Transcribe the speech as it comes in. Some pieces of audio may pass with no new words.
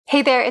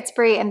Hey there, it's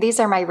Brie, and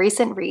these are my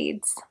recent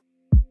reads.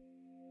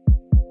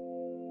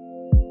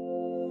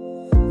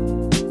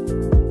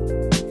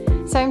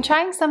 So I'm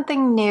trying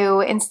something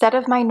new. Instead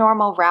of my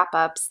normal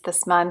wrap-ups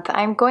this month,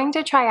 I'm going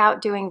to try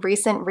out doing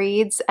recent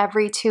reads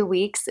every 2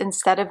 weeks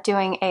instead of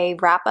doing a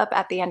wrap-up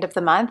at the end of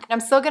the month.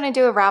 I'm still going to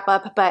do a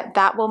wrap-up, but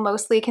that will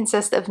mostly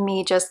consist of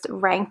me just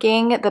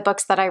ranking the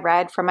books that I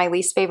read from my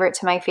least favorite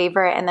to my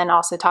favorite, and then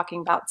also talking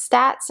about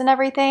stats and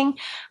everything.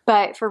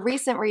 But for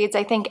recent reads,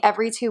 I think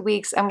every 2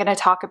 weeks I'm going to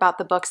talk about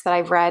the books that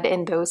I've read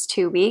in those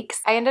 2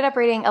 weeks. I ended up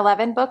reading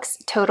 11 books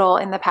total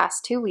in the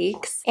past 2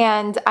 weeks,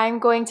 and I'm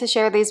going to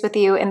share these with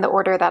you in the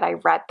order that I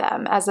read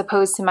them, as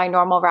opposed to my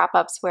normal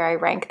wrap-ups where I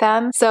rank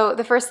them. So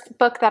the first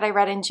book that I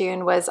read in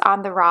June was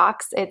On the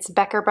Rocks. It's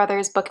Becker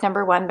Brothers book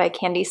number 1 by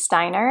Candy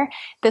Steiner.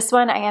 This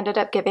one I ended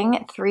up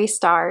giving 3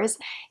 stars.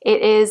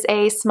 It is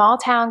a small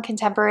town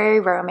contemporary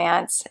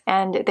romance,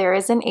 and there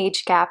is an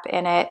age gap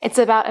in it. It's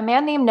about a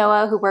man named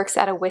Noah who works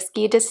at a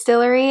whiskey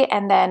distillery,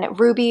 and then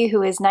Ruby,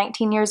 who is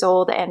 19 years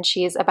old and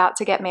she's about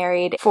to get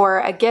married. For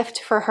a gift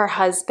for her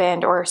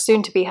husband, or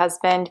soon-to-be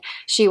husband,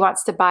 she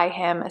wants to buy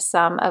him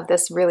some of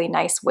this really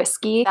nice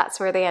whiskey.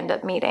 That's where they end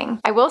up meeting.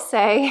 I will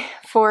say,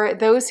 for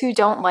those who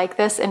don't like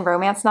this in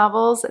romance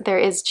novels, there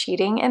is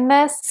cheating in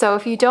this. So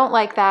if you don't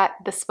like that,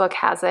 this book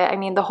has it. I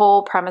mean, the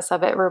whole premise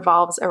of it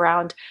revolves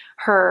around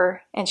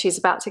her and she's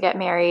about to get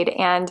married.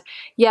 And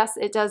yes,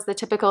 it does the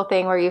typical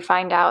thing where you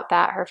find out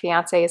that her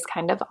fiance is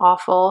kind of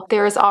awful.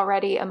 There is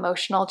already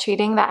emotional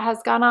cheating that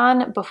has gone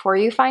on before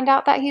you find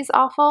out that he's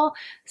awful.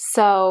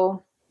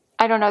 So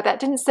I don't know, that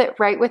didn't sit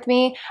right with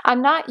me.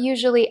 I'm not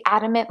usually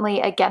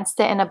adamantly against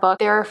it in a book.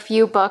 There are a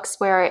few books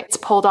where it's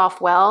pulled off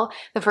well.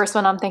 The first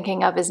one I'm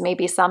thinking of is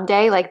Maybe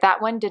Someday. Like,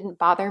 that one didn't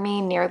bother me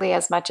nearly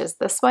as much as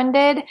this one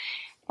did.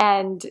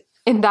 And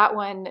in that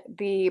one,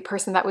 the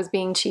person that was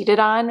being cheated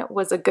on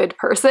was a good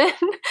person.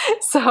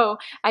 So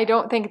I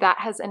don't think that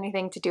has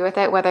anything to do with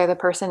it, whether the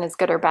person is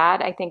good or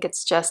bad. I think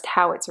it's just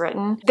how it's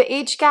written. The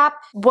age gap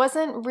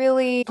wasn't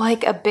really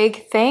like a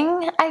big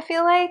thing, I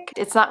feel like.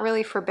 It's not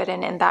really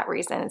forbidden in that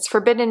reason. It's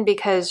forbidden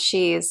because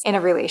she's in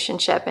a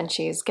relationship and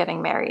she's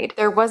getting married.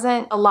 There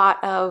wasn't a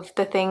lot of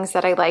the things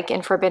that I like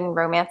in forbidden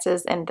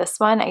romances in this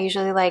one. I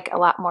usually like a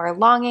lot more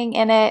longing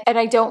in it, and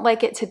I don't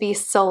like it to be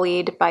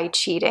sullied by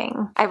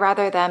cheating. I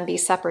rather them be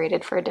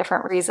separated for a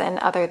different reason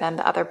other than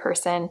the other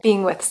person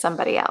being with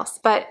somebody else.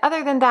 But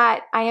other than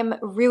that, I am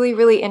really,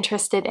 really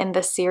interested in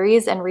this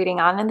series and reading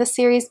on in the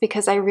series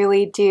because I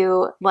really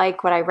do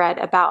like what I read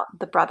about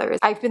the brothers.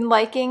 I've been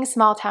liking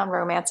small town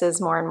romances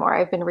more and more.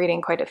 I've been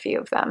reading quite a few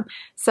of them.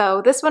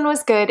 So this one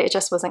was good, it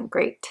just wasn't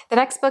great. The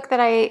next book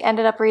that I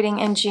ended up reading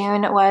in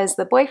June was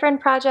The Boyfriend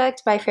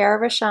Project by Farah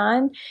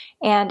Roshani,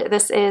 and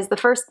this is the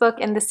first book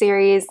in the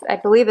series. I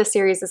believe the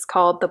series is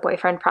called The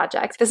Boyfriend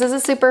Project. This is a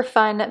super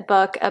fun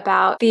book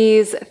about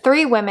these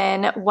 3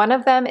 women. One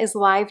of them is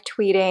live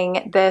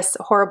tweeting this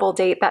horrible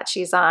date that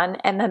she's on,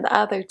 and then the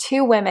other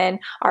 2 women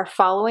are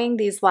following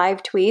these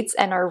live tweets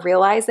and are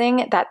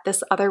realizing that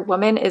this other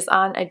woman is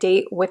on a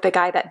date with the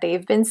guy that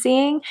they've been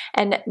seeing,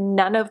 and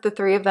none of the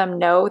 3 of them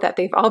know that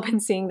they've all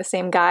been seeing the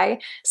same guy.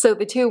 So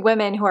the 2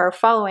 women who are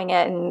following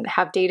it and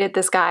have dated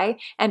this guy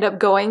end up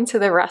going to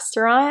the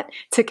restaurant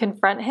to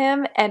confront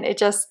him, and it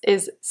just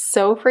is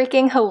so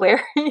freaking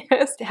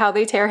hilarious how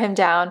they tear him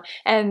down.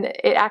 And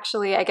it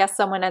actually, I guess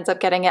someone ends up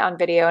getting it on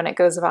video and it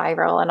goes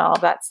viral and all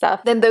of that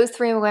stuff. Then those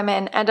 3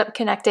 women end up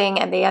connecting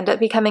and they end up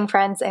becoming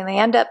friends, and they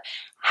end up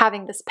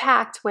having this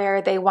pact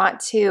where they want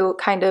to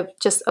kind of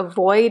just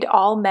avoid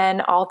all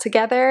men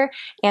altogether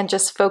and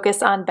just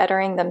focus on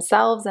bettering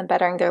themselves and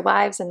bettering their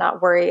lives and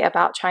not worry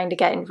about trying to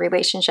get in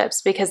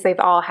relationships because they've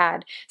all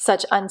had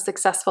such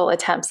unsuccessful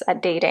attempts at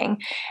dating.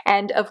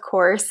 And of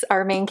course,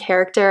 our main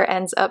character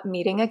ends up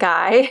meeting a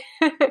guy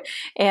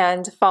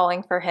and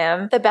falling for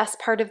him. The best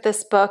part of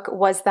this book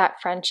was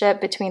that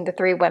friendship between the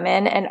 3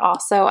 women, and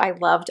also I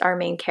loved our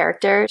main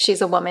character.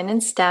 She's a woman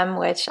in STEM,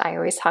 which I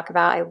always talk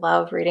about. I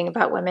love reading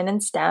about women in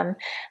STEM.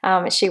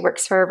 She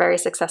works for a very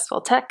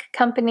successful tech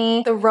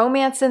company. The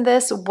romance in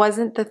this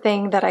wasn't the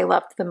thing that I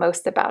loved the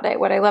most about it.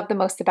 What I loved the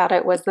most about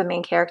it was the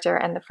main character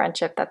and the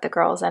friendship that the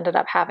girls ended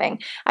up having.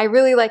 I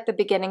really liked the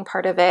beginning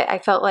part of it. I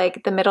felt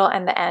like the middle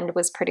and the end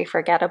was pretty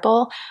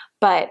forgettable,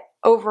 but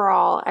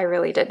overall, I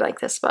really did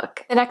like this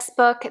book. The next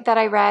book that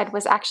I read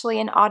was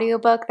actually an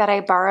audiobook that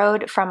I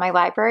borrowed from my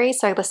library,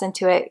 so I listened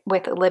to it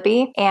with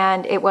Libby,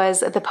 and it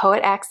was The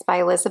Poet X by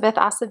Elizabeth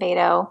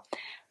Acevedo.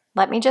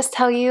 Let me just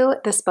tell you,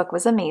 this book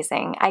was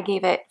amazing. I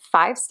gave it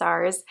 5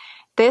 stars.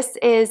 This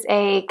is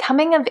a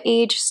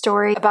coming-of-age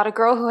story about a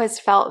girl who has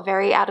felt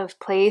very out of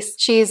place.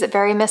 She's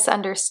very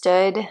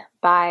misunderstood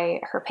by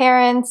her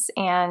parents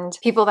and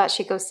people that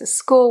she goes to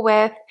school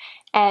with,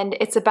 and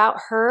it's about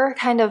her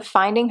kind of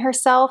finding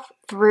herself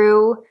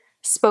through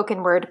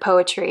spoken word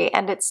poetry,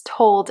 and it's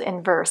told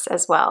in verse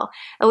as well.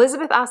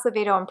 Elizabeth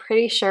Acevedo, I'm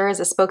pretty sure, is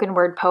a spoken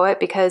word poet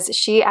because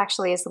she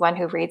actually is the one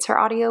who reads her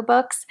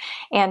audiobooks,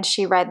 and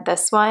she read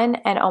this one,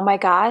 and oh my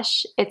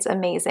gosh, it's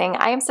amazing.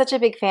 I am such a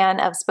big fan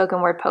of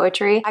spoken word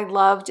poetry. I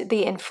loved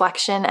the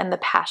inflection and the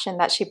passion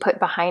that she put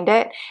behind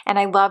it, and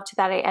I loved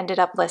that I ended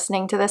up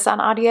listening to this on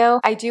audio.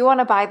 I do want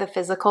to buy the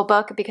physical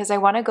book because I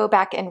want to go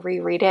back and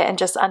reread it and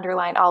just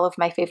underline all of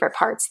my favorite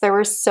parts. There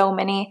were so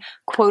many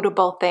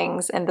quotable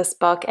things in this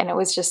book, and it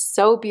was just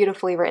so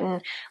beautifully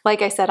written.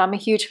 Like I said, I'm a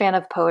huge fan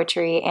of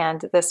poetry,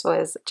 and this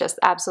was just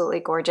absolutely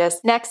gorgeous.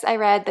 Next, I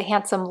read The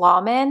Handsome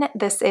Lawman.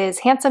 This is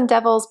Handsome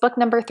Devils, book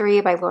number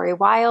 3 by Lori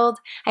Wilde.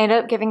 I ended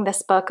up giving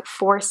this book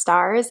 4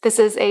 stars. This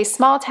is a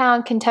small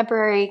town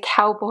contemporary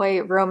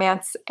cowboy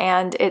romance,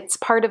 and it's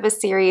part of a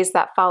series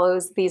that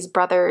follows these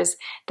brothers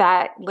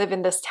that live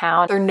in this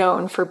town. They're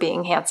known for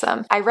being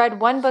handsome. I read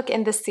one book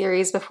in this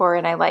series before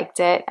and I liked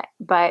it,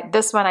 but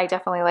this one I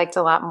definitely liked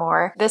a lot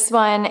more. This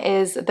one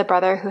is the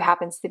brother who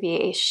happens to be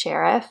a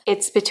sheriff.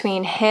 It's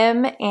between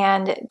him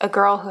and a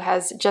girl who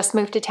has just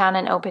moved to town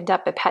and opened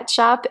up a pet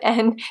shop,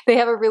 and they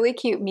have a really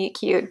cute meet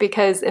cute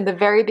because in the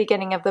very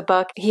beginning of the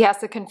book, he has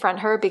to confront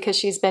her because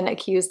she's been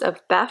accused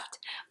of theft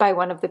by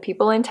one of the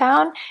people in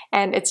town,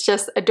 and it's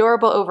just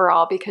adorable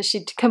overall because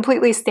she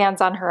completely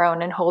stands on her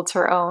own and holds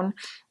her own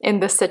in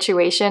this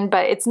situation.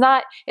 But it's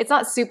not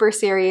super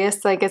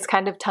serious, like it's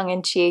kind of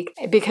tongue-in-cheek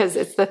because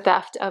it's the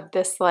theft of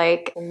this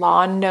like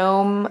lawn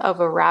gnome of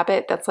a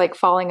rabbit that's like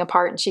falling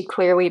apart, and she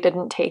clearly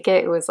didn't take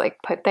it. It was like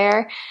put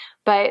there.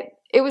 But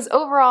it was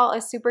overall a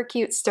super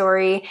cute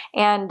story,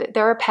 and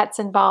there are pets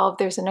involved.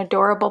 There's an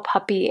adorable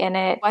puppy in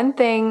it. One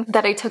thing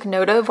that I took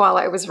note of while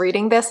I was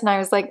reading this, and I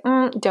was like,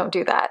 don't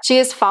do that. She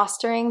is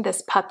fostering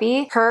this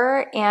puppy.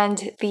 Her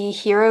and the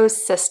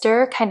hero's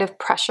sister kind of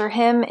pressure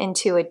him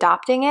into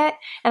adopting it.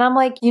 And I'm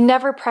like, you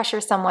never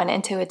pressure someone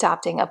into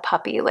adopting a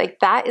puppy. Like,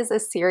 that is a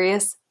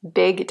serious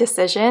big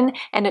decision,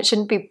 and it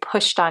shouldn't be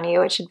pushed on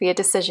you. It should be a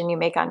decision you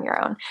make on your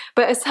own.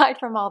 But aside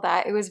from all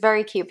that, it was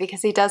very cute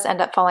because he does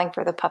end up falling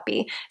for the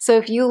puppy. So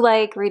if you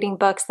like reading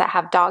books that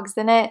have dogs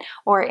in it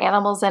or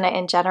animals in it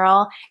in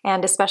general,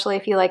 and especially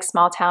if you like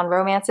small town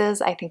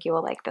romances, I think you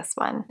will like this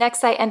one.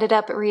 Next, I ended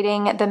up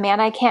reading The Man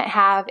I Can't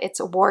Have.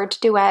 It's Ward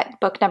Duet,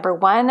 book number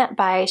 1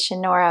 by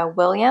Shinora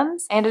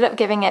Williams. I ended up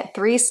giving it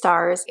 3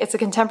 stars. It's a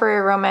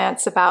contemporary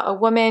romance about a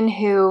woman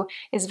who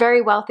is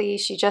very wealthy.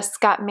 She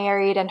just got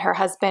married, and her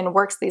husband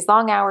works these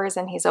long hours,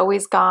 and he's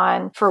always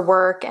gone for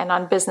work and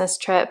on business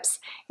trips.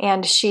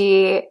 And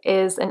she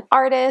is an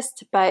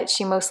artist, but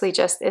she mostly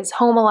just is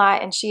home a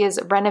lot, and she is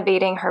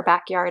renovating her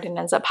backyard and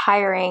ends up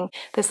hiring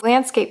this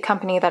landscape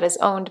company that is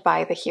owned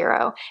by the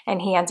hero.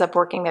 And he ends up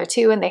working there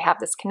too, and they have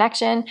this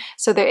connection.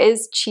 So there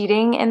is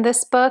cheating in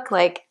this book,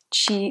 like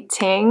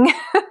cheating.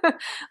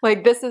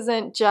 Like, this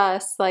isn't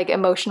just like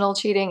emotional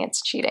cheating,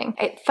 it's cheating.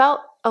 It felt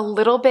a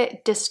little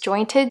bit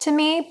disjointed to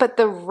me, but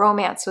the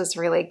romance was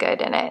really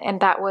good in it,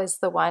 and that was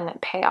the one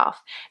payoff.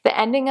 The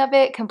ending of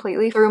it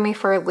completely threw me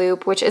for a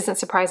loop, which isn't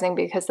surprising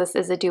because this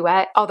is a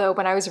duet. Although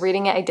when I was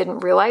reading it, I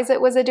didn't realize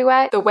it was a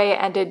duet. The way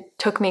it ended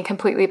took me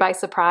completely by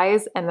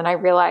surprise, and then I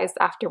realized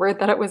afterward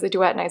that it was a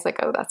duet, and I was like,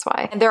 oh, that's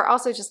why. And there are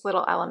also just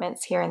little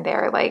elements here and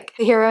there, like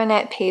the hero in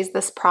it pays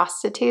this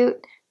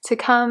prostitute to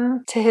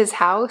come to his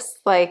house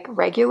like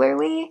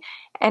regularly,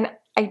 and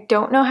I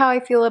don't know how I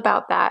feel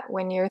about that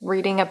when you're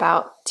reading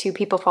about 2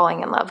 people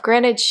falling in love.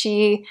 Granted,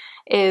 she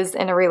is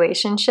in a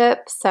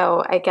relationship,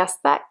 so I guess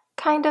that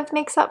kind of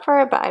makes up for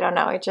it, but I don't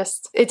know.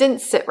 It didn't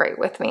sit right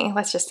with me.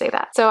 Let's just say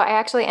that. So I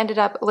actually ended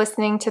up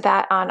listening to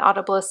that on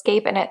Audible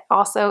Escape, and it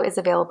also is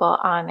available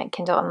on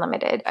Kindle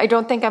Unlimited. I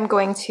don't think I'm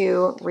going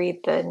to read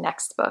the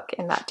next book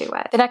in that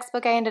duet. The next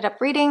book I ended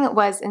up reading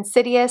was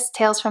Insidious,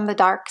 Tales from the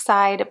Dark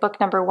Side, book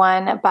number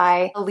 1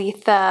 by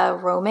Aletha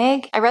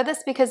Romig. I read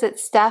this because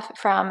it's Steph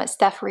from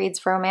Steph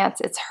Reads Romance.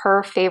 It's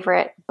her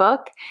favorite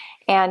book,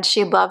 and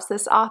she loves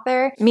this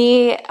author.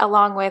 Me,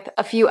 along with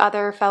a few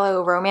other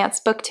fellow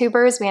romance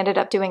booktubers, we ended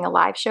up doing a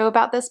live show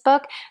about this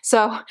book.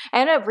 So I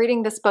ended up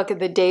reading this book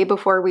the day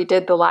before we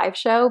did the live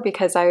show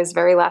because I was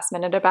very last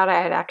minute about it.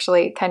 I had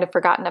actually kind of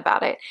forgotten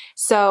about it.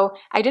 So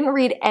I didn't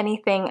read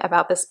anything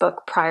about this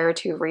book prior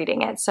to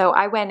reading it. So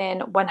I went in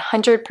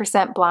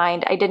 100%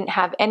 blind. I didn't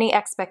have any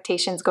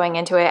expectations going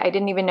into it. I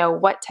didn't even know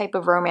what type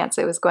of romance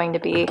it was going to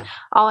be.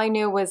 All I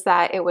knew was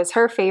that it was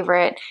her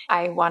favorite.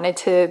 I wanted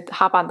to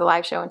hop on the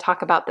live show and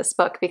talk about this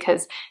book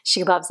because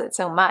she loves it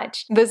so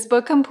much. This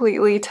book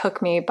completely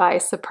took me by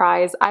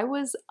surprise. I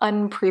was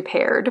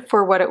unprepared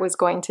for what it was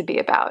going to be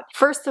about.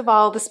 First of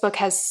all, this book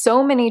has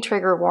so many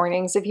trigger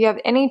warnings. If you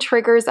have any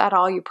triggers at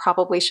all, you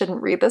probably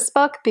shouldn't read this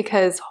book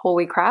because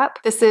holy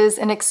crap. This is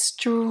an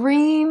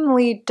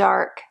extremely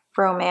dark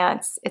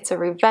romance. It's a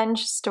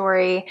revenge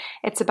story.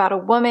 It's about a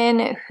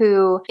woman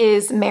who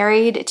is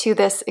married to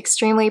this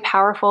extremely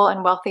powerful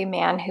and wealthy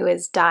man who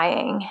is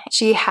dying.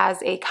 She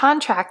has a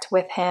contract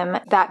with him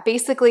that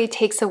basically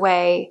takes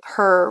away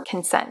her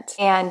consent,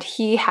 and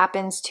he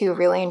happens to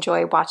really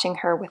enjoy watching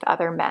her with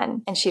other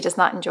men, and she does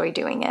not enjoy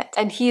doing it.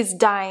 And he's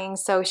dying,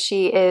 so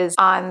she is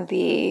on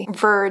the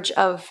verge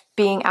of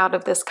being out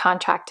of this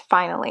contract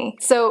finally.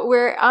 So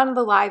we're on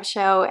the live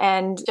show,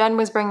 and Jen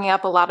was bringing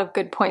up a lot of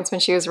good points when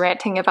she was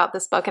ranting about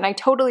this book, and I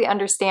totally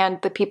understand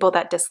the people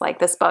that dislike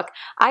this book.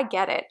 I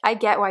get it. I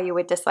get why you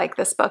would dislike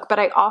this book, but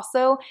I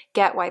also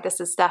get why this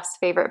is Steph's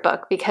favorite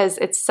book, because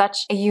it's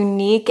such a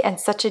unique and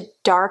such a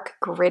dark,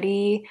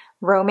 gritty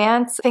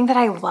romance. The thing that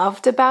I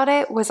loved about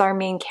it was our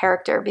main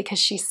character, because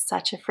she's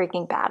such a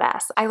freaking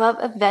badass. I love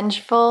a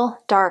vengeful,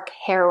 dark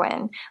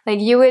heroine. Like,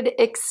 you would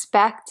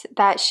expect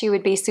that she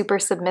would be super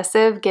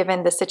submissive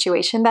given the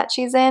situation that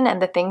she's in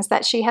and the things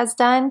that she has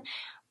done,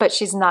 but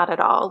she's not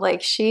at all.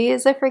 Like, she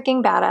is a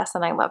freaking badass,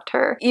 and I loved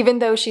her, even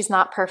though she's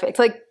not perfect.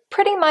 Like,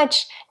 pretty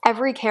much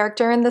every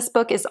character in this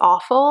book is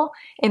awful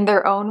in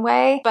their own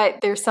way, but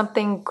there's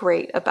something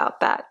great about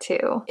that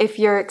too, if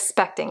you're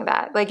expecting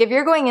that. Like, if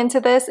you're going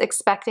into this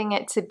expecting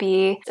it to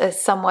be a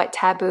somewhat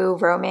taboo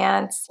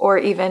romance, or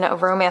even a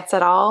romance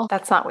at all,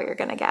 that's not what you're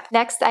gonna get.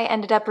 Next, I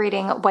ended up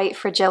reading White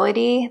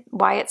Fragility,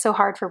 Why It's So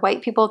Hard for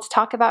White People to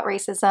Talk About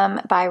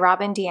Racism by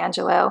Robin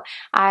DiAngelo.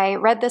 I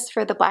read this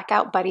for the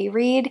Blackout Buddy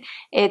read.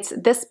 It's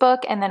this book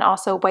and then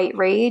also White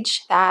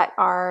Rage that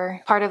are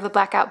part of the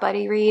Blackout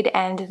Buddy read,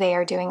 and they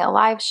are doing a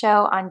live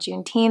show on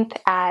Juneteenth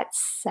at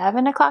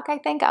 7 o'clock, I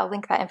think. I'll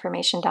link that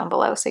information down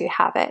below so you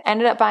have it. I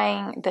ended up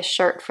buying the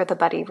shirt for the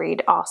Buddy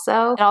read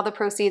also, and all the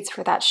proceeds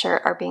for that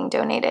shirt are being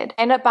donated.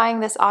 I ended up buying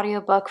this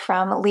audiobook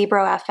from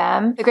Libro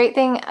FM. The great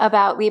thing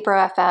about Libro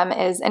FM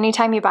is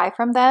anytime you buy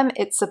from them,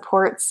 it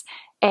supports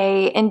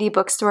a indie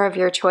bookstore of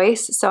your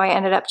choice. So I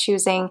ended up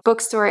choosing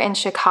Bookstore in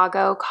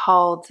Chicago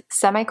called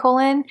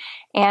Semicolon,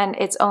 and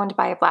it's owned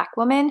by a Black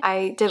woman.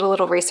 I did a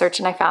little research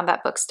and I found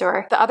that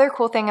bookstore. The other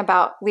cool thing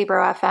about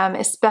Libro FM,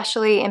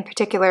 especially in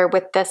particular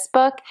with this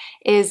book,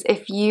 is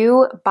if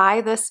you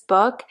buy this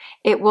book,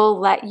 it will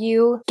let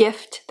you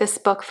gift this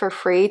book for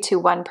free to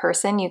one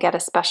person. You get a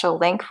special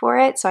link for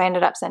it. So I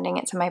ended up sending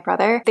it to my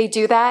brother. They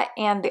do that,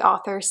 and the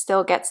author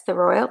still gets the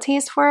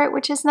royalties for it,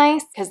 which is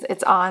nice because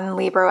it's on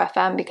Libro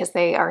FM, because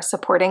they are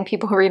supporting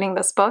people reading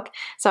this book.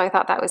 So I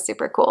thought that was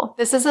super cool.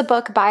 This is a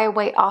book by a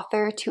white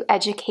author to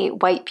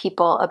educate white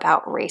people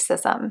about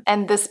racism.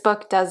 And this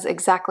book does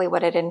exactly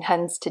what it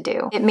intends to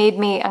do. It made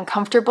me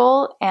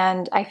uncomfortable,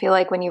 and I feel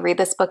like when you read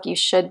this book, you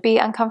should be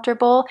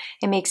uncomfortable.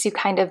 It makes you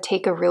kind of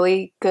take a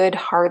really good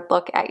hard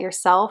look at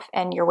yourself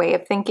and your way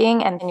of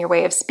thinking and your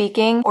way of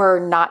speaking or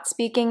not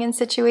speaking in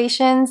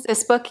situations.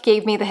 This book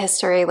gave me the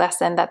history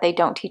lesson that they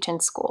don't teach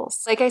in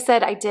schools. Like I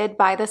said, I did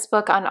buy this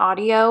book on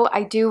audio.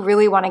 I do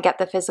really want to get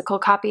the physical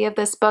copy of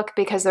this book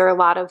because there are a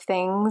lot of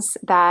things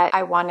that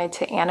I wanted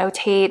to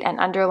annotate and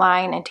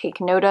underline and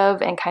take note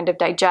of and kind of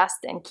digest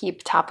and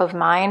keep top of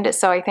mind.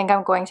 So I think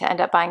I'm going to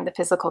end up buying the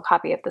physical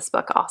copy of this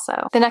book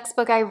also. The next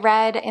book I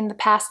read in the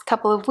past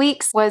couple of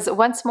weeks was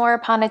Once More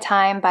Upon a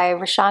Time by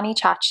Roshani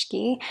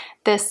Chokshi.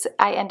 This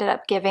I ended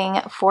up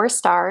giving 4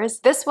 stars.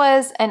 This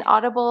was an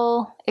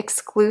Audible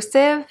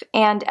exclusive,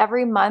 and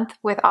every month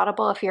with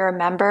Audible, if you're a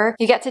member,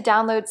 you get to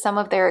download some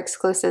of their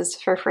exclusives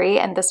for free,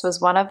 and this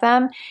was one of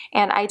them.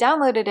 And I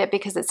downloaded it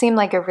because it seemed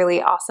like a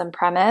really awesome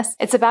premise.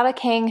 It's about a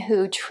king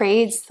who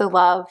trades the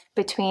love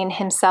between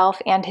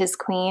himself and his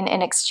queen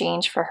in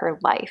exchange for her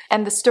life.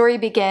 And the story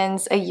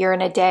begins a year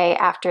and a day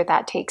after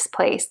that takes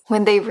place,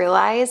 when they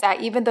realize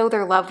that even though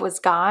their love was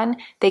gone,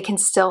 they can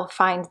still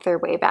find their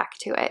way back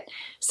to it.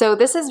 So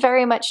this is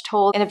very much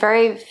told in a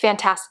very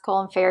fantastical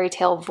and fairy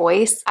tale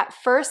voice. At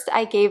first,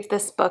 I gave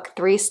this book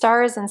 3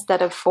 stars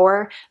instead of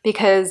 4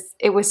 because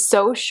it was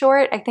so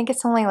short. I think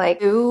it's only like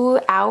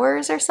 2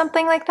 hours or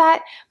something like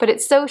that, but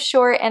it's so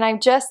short, and I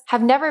just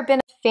have never been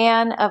a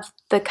fan of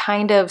the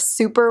kind of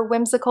super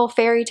whimsical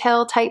fairy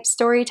tale type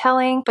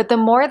storytelling. But the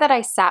more that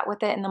I sat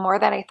with it and the more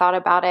that I thought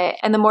about it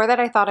and the more that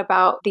I thought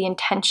about the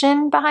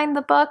intention behind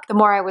the book, the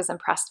more I was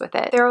impressed with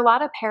it. There are a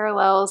lot of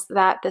parallels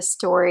that this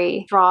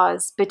story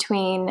draws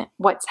between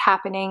what's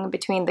happening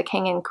between the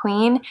king and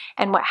queen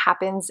and what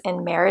happens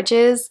in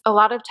marriages. A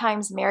lot of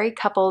times married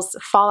couples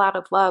fall out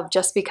of love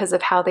just because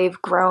of how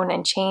they've grown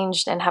and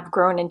changed and have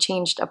grown and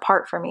changed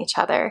apart from each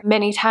other.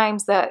 Many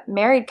times the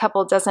married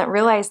couple doesn't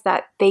realize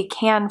that they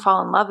can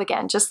fall in love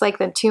again. Just like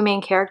the 2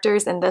 main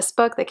characters in this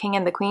book, the king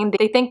and the queen,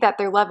 they think that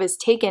their love is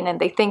taken and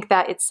they think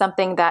that it's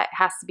something that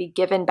has to be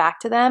given back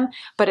to them,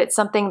 but it's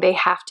something they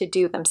have to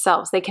do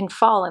themselves. They can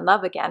fall in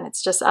love again.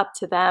 It's just up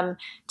to them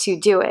to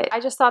do it. I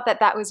just thought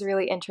that that was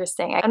really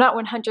interesting. I'm not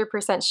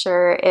 100%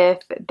 sure if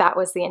that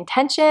was the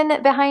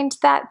intention behind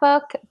that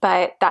book,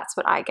 but that's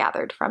what I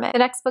gathered from it. The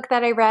next book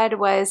that I read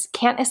was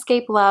Can't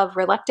Escape Love,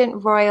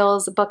 Reluctant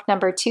Royals, book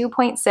number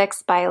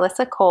 2.6 by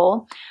Alyssa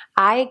Cole.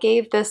 I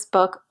gave this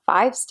book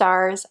 5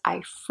 stars.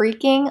 I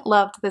freaking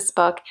loved this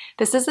book.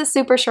 This is a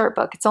super short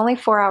book. It's only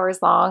 4 hours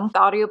long.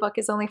 The audiobook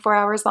is only 4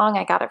 hours long.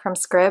 I got it from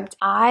Scribd.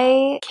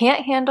 I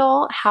can't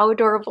handle how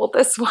adorable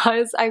this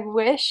was. I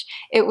wish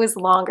it was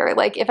longer.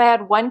 Like, if I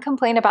had one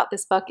complaint about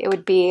this book, it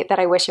would be that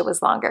I wish it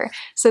was longer.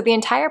 So the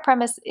entire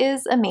premise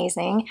is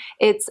amazing.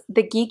 It's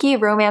the geeky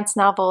romance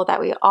novel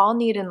that we all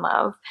need and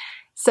love.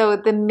 So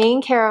the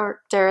main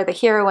character, the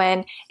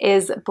heroine,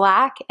 is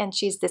Black and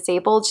she's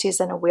disabled. She's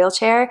in a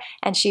wheelchair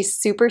and she's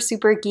super,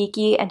 super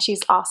geeky, and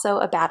she's also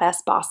a badass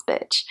boss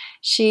bitch.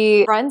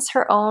 She runs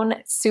her own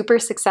super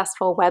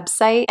successful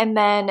website, and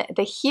then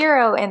the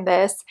hero in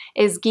this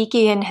is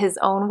geeky in his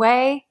own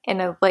way, in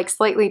a like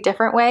slightly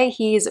different way.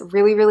 He's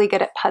really, really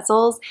good at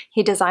puzzles.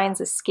 He designs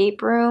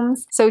escape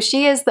rooms. So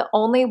she is the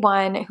only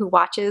one who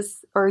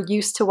watches or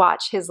used to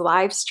watch his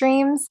live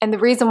streams. And the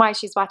reason why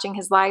she's watching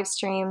his live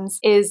streams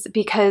is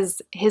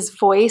because his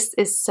voice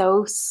is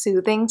so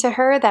soothing to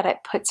her that it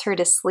puts her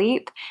to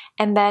sleep.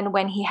 And then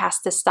when he has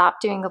to stop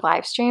doing the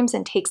live streams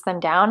and takes them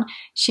down,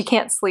 she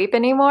can't sleep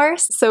anymore.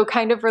 So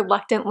kind of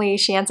reluctantly,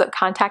 she ends up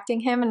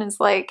contacting him and is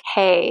like,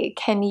 hey,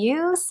 can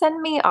you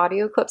send me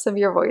audio clips of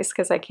your voice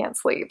because I can't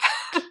sleep?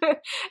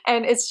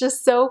 And it's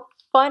just so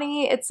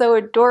funny. It's so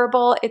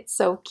adorable. It's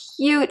so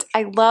cute.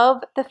 I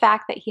love the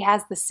fact that he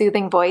has the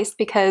soothing voice,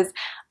 because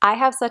I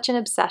have such an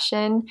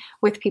obsession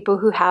with people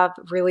who have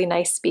really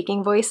nice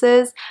speaking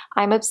voices.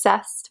 I'm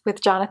obsessed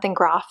with Jonathan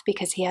Groff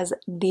because he has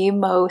the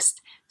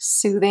most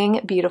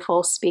soothing,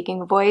 beautiful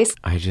speaking voice.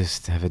 I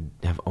just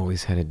have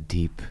always had a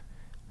deep,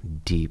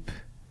 deep,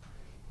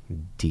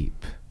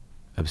 deep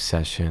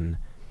obsession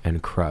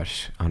and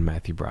crush on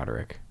Matthew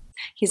Broderick.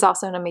 He's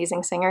also an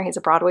amazing singer. He's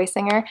a Broadway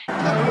singer.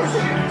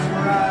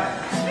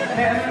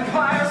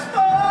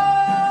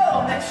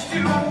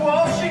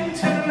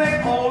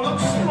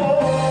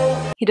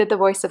 He did the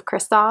voice of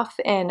Kristoff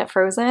in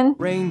Frozen.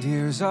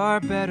 Reindeers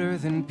are better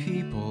than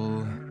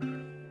people.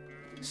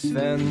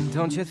 Sven,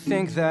 don't you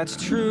think that's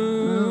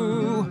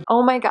true?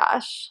 Oh my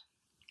gosh.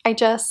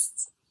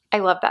 I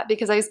love that,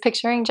 because I was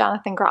picturing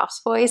Jonathan Groff's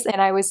voice and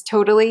I was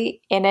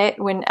totally in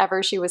it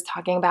whenever she was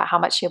talking about how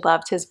much she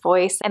loved his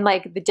voice and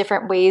like the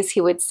different ways he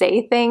would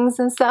say things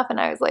and stuff. And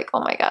I was like, oh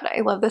my God,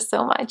 I love this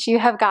so much. You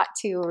have got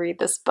to read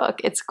this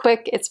book. It's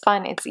quick, it's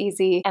fun, it's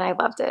easy, and I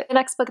loved it. The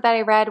next book that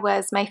I read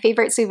was My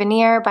Favorite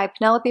Souvenir by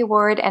Penelope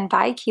Ward and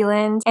Vi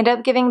Keeland. I ended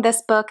up giving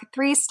this book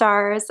 3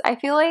 stars. I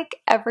feel like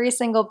every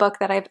single book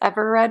that I've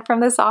ever read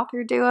from this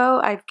author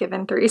duo, I've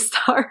given 3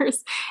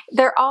 stars.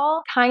 They're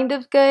all kind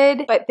of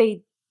good, but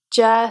they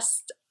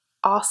just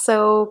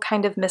also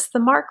kind of missed the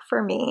mark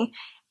for me.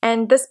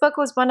 And this book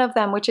was one of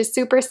them, which is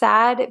super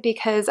sad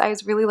because I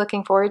was really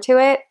looking forward to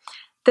it.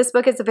 This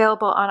book is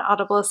available on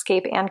Audible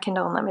Escape and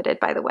Kindle Unlimited,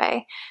 by the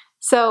way.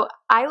 So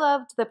I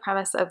loved the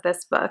premise of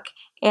this book,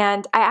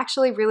 and I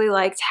actually really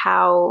liked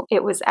how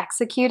it was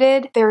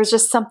executed. There was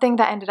just something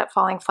that ended up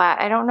falling flat.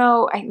 I don't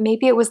know,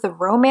 maybe it was the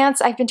romance.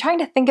 I've been trying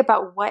to think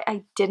about what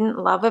I didn't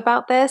love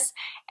about this,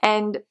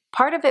 and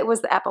part of it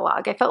was the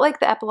epilogue. I felt like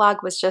the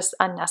epilogue was just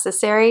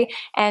unnecessary.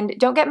 And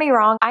don't get me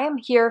wrong, I am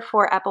here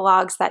for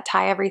epilogues that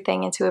tie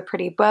everything into a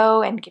pretty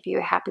bow and give you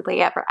a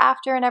happily ever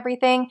after and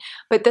everything.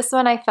 But this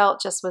one I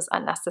felt just was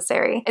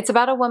unnecessary. It's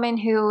about a woman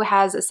who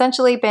has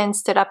essentially been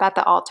stood up at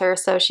the altar.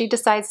 So she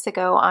decides to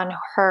go on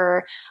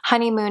her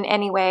honeymoon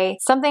anyway.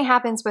 Something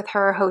happens with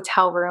her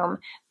hotel room.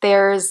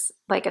 There's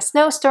like a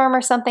snowstorm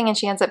or something and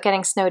she ends up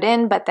getting snowed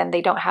in, but then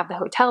they don't have the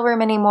hotel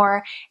room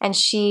anymore. And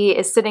she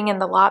is sitting in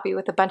the lobby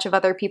with a bunch of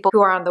other people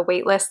who are on the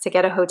wait list to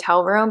get a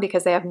hotel room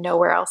because they have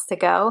nowhere else to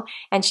go.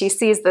 And she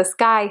sees this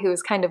guy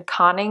who's kind of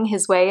conning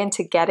his way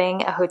into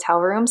getting a hotel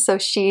room. So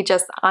she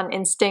just on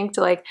instinct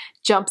like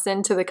jumps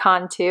into the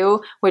con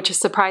too, which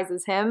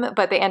surprises him,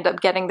 but they end up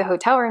getting the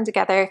hotel room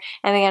together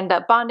and they end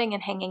up bonding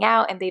and hanging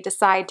out and they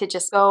decide to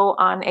just go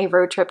on a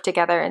road trip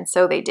together, and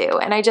so they do.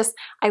 And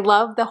I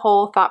love the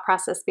whole thought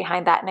process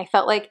behind that, and I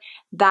felt like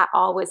that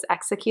all was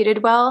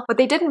executed well. What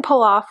they didn't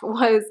pull off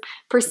was,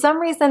 for some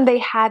reason, they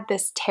had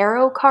this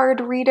tarot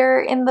card reader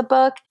in the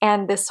book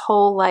and this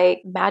whole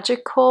like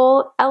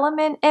magical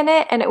element in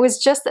it, and it was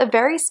just a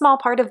very small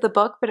part of the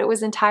book, but it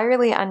was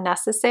entirely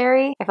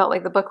unnecessary. I felt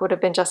like the book would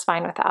have been just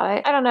fine without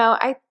it. I don't know,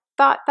 I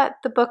thought that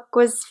the book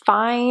was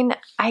fine.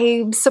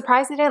 I'm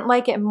surprised I didn't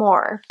like it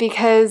more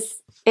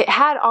because it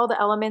had all the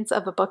elements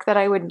of a book that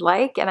I would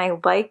like, and I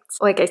liked,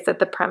 like I said,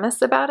 the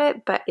premise about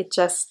it, but it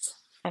just,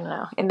 I don't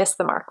know, it missed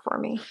the mark for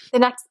me. The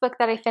next book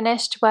that I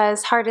finished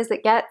was Hard as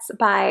It Gets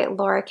by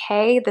Laura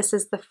Kay. This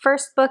is the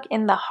first book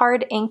in the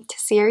Hard Inked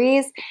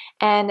series,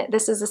 and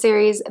this is a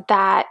series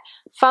that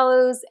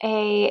follows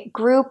a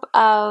group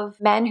of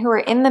men who are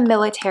in the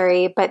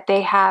military, but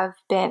they have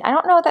been, I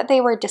don't know that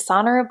they were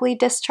dishonorably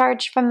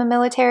discharged from the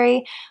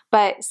military,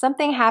 but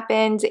something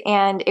happened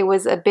and it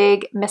was a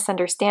big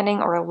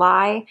misunderstanding or a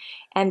lie,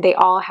 and they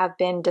all have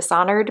been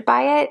dishonored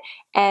by it.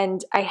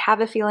 And I have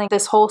a feeling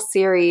this whole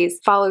series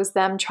follows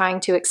them trying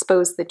to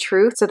expose the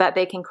truth so that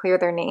they can clear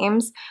their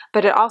names,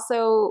 but it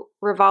also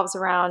revolves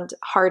around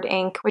Hard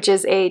Ink, which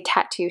is a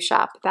tattoo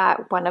shop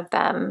that one of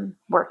them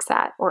works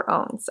at or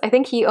owns. I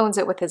think he owns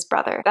it with his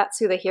brother. That's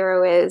who the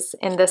hero is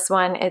in this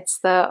one. It's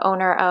the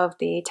owner of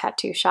the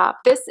tattoo shop.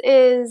 This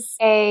is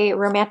a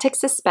romantic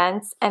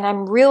suspense, and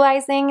I'm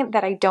realizing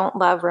that I don't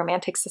love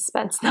romantic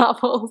suspense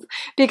novels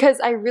because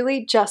I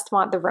really just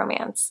want the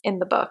romance in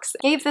the books.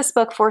 I gave this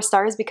book 4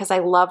 stars because I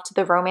loved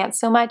the romance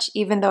so much,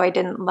 even though I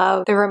didn't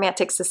love the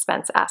romantic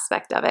suspense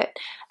aspect of it.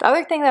 The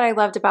other thing that I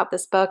loved about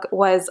this book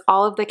was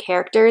all of the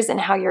characters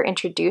and how you're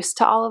introduced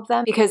to all of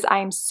them, because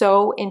I'm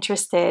so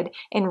interested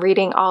in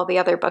reading all the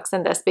other books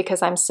in this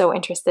because I'm so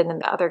interested in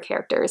the other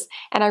characters.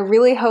 And I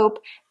really hope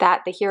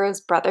that the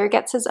hero's brother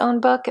gets his own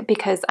book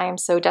because I am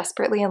so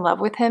desperately in love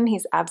with him.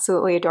 He's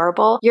absolutely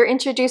adorable. You're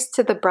introduced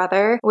to the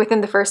brother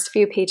within the first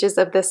few pages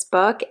of this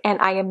book,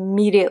 and I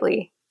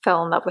immediately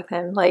fell in love with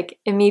him, like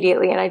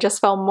immediately. And I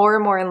just fell more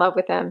and more in love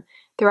with him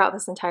throughout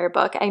this entire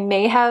book. I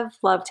may have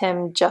loved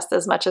him just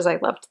as much as I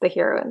loved the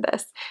hero in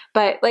this.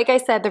 But like I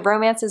said, the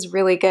romance is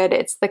really good.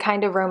 It's the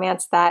kind of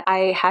romance that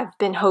I have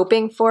been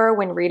hoping for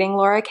when reading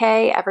Laura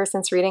Kay ever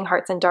since reading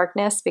Hearts in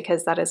Darkness,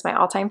 because that is my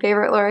all-time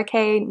favorite Laura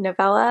Kay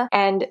novella.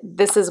 And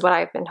this is what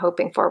I've been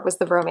hoping for, was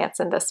the romance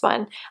in this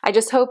one. I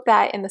just hope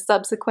that in the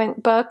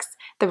subsequent books,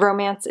 the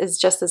romance is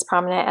just as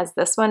prominent as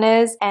this one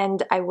is.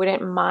 And I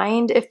wouldn't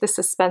mind if the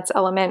suspense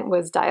element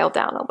was dialed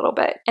down a little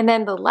bit. And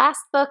then the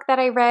last book that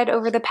I read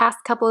over the past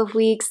couple of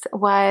weeks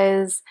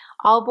was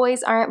All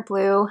Boys Aren't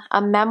Blue,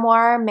 a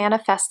memoir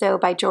manifesto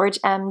by George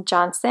M.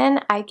 Johnson.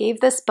 I gave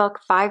this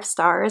book 5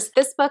 stars.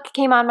 This book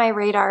came on my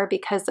radar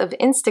because of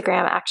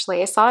Instagram,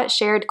 actually. I saw it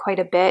shared quite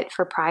a bit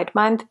for Pride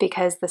Month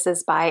because this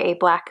is by a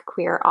Black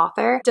queer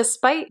author.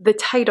 Despite the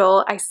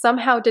title, I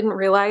somehow didn't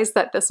realize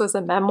that this was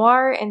a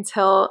memoir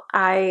until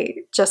I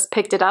just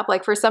picked it up.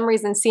 Like, for some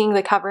reason, seeing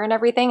the cover and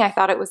everything, I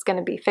thought it was going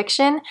to be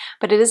fiction,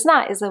 but it is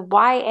not. It's a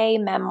YA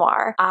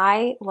memoir.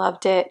 I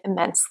loved it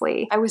immensely.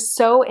 I was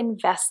so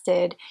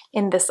invested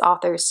in this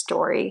author's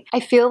story. I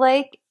feel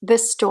like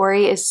this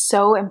story is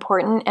so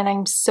important, and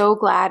I'm so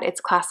glad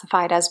it's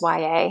classified as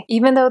YA.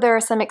 Even though there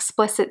are some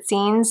explicit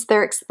scenes,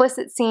 they're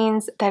explicit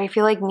scenes that I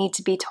feel like need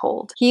to be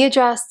told. He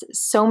addressed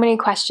so many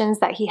questions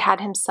that he had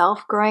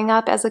himself growing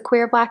up as a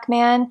queer Black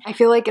man. I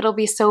feel like it'll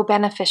be so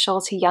beneficial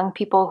to young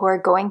people who are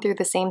going through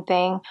the same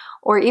thing,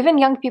 or even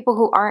young people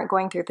who aren't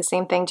going through the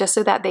same thing, just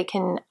so that they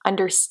can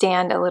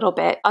understand a little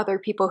bit other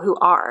people who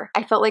are.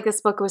 I felt like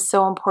this book was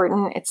so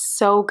important. It's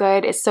so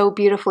good. It's so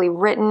beautifully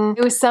written.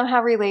 It was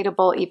somehow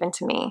relatable even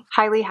to me.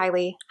 Highly,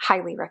 highly,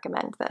 highly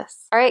recommend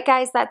this. All right,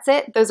 guys, that's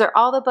it. Those are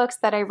all the books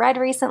that I read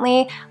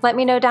recently. Let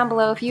me know down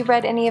below if you've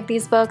read any of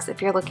these books,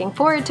 if you're looking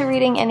forward to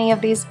reading any of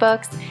these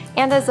books,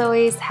 and as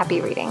always, happy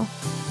reading.